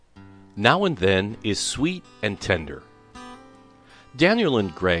Now and Then is sweet and tender. Daniel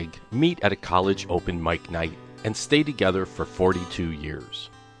and Greg meet at a college open mic night and stay together for 42 years.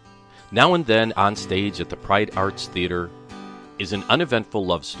 Now and Then on stage at the Pride Arts Theater is an uneventful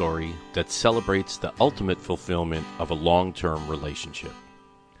love story that celebrates the ultimate fulfillment of a long-term relationship.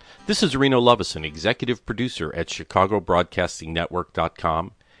 This is Reno Lovison, executive producer at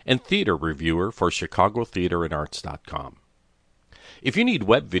ChicagoBroadcastingNetwork.com and theater reviewer for ChicagoTheaterandArts.com. If you need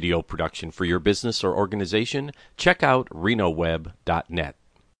web video production for your business or organization, check out renoweb.net.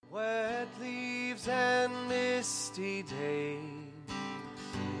 Wet leaves and misty days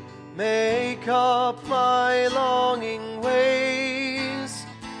make up my longing ways.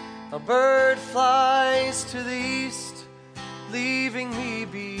 A bird flies to the east, leaving me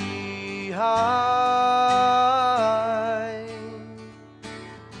behind.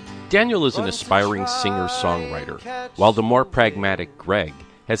 Daniel is an aspiring singer-songwriter, while the more pragmatic Greg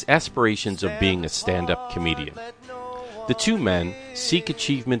has aspirations of being a stand-up comedian. The two men seek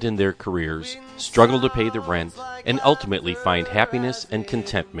achievement in their careers, struggle to pay the rent, and ultimately find happiness and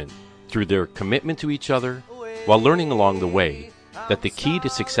contentment through their commitment to each other, while learning along the way that the key to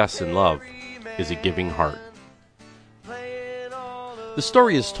success in love is a giving heart. The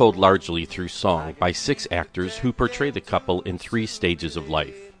story is told largely through song by 6 actors who portray the couple in 3 stages of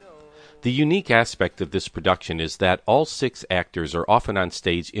life. The unique aspect of this production is that all 6 actors are often on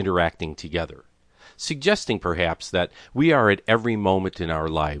stage interacting together, suggesting perhaps that we are at every moment in our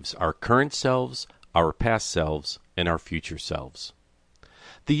lives, our current selves, our past selves, and our future selves.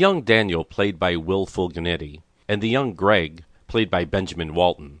 The young Daniel, played by Will Fulganetti, and the young Greg, played by Benjamin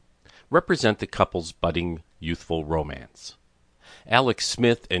Walton, represent the couple's budding youthful romance. Alex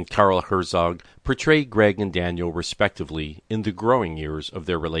Smith and Carl Herzog portray Greg and Daniel respectively in the growing years of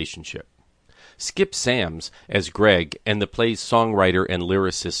their relationship. Skip Sams as Greg and the play's songwriter and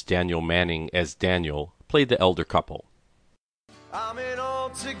lyricist Daniel Manning as Daniel play the elder couple. I'm an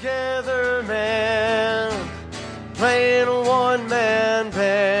all-together man, playing a one-man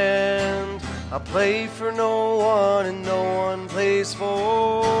band. I play for no one and no one plays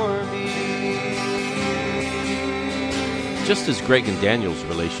for me. Just as Greg and Daniel's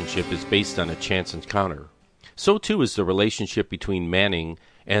relationship is based on a chance encounter, so too is the relationship between Manning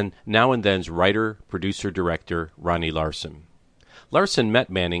and Now and Then's writer, producer, director Ronnie Larson. Larson met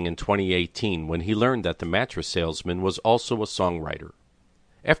Manning in 2018 when he learned that the mattress salesman was also a songwriter.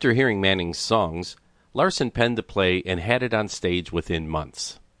 After hearing Manning's songs, Larson penned the play and had it on stage within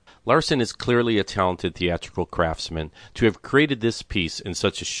months. Larson is clearly a talented theatrical craftsman to have created this piece in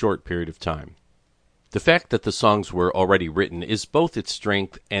such a short period of time. The fact that the songs were already written is both its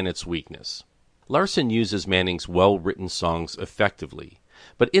strength and its weakness. Larson uses Manning's well-written songs effectively,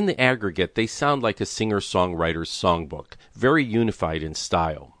 but in the aggregate they sound like a singer-songwriter's songbook, very unified in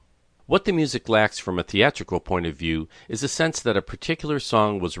style. What the music lacks from a theatrical point of view is a sense that a particular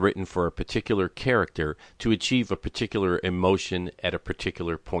song was written for a particular character to achieve a particular emotion at a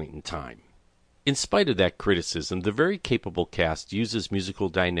particular point in time. In spite of that criticism, the very capable cast uses musical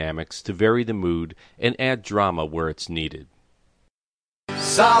dynamics to vary the mood and add drama where it's needed.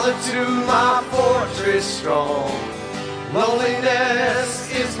 Solitude, my fortress strong.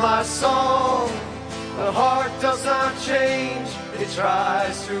 Loneliness is my song. The heart does not change, it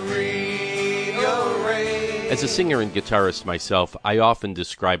tries to rearrange. As a singer and guitarist myself, I often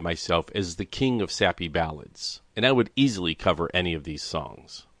describe myself as the king of sappy ballads, and I would easily cover any of these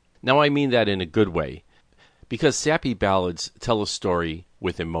songs. Now I mean that in a good way, because sappy ballads tell a story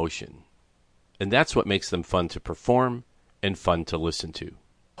with emotion, and that's what makes them fun to perform and fun to listen to.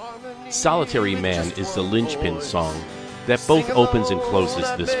 Solitary Man is the linchpin song that both opens and closes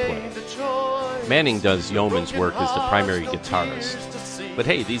this play. Manning does yeoman's work as the primary guitarist, but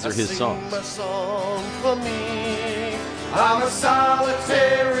hey, these are his songs. I'm a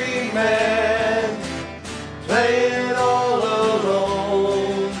solitary man, playing all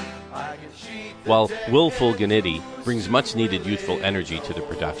alone. While Will Fulganetti brings much-needed youthful energy to the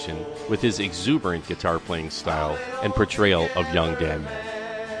production with his exuberant guitar-playing style and portrayal of young Daniel.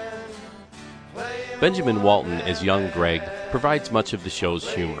 Benjamin Walton as young Greg provides much of the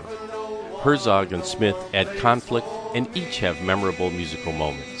show's humor. Herzog and Smith add conflict and each have memorable musical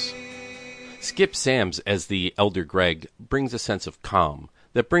moments. Skip Sams as the elder Greg brings a sense of calm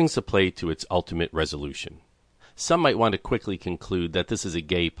that brings the play to its ultimate resolution. Some might want to quickly conclude that this is a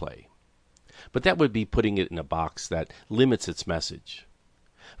gay play, but that would be putting it in a box that limits its message.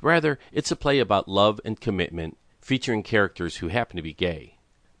 Rather, it's a play about love and commitment featuring characters who happen to be gay.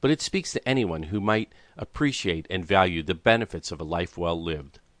 But it speaks to anyone who might appreciate and value the benefits of a life well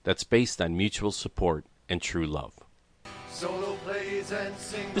lived that's based on mutual support and true love. Solo plays and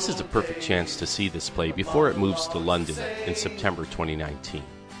single This is a perfect chance to see this play before it moves to London in September 2019.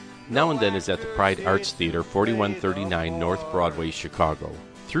 Now and Then is at the Pride Arts Theater, 4139 North Broadway, Chicago,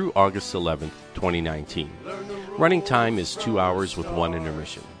 through August 11th, 2019. Running time is 2 hours with one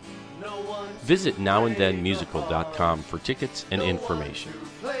intermission. Visit nowandthenmusical.com for tickets and information.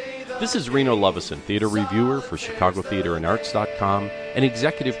 This is Reno Lovison, theater reviewer for ChicagoTheaterAndArts.com and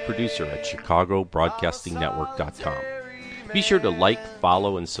executive producer at ChicagoBroadcastingNetwork.com. Be sure to like,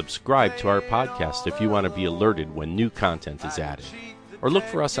 follow, and subscribe to our podcast if you want to be alerted when new content is added. Or look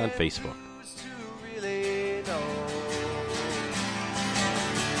for us on Facebook.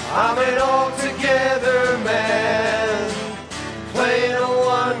 I'm an all-together man, playing a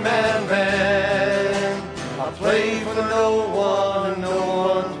one-man band. I play for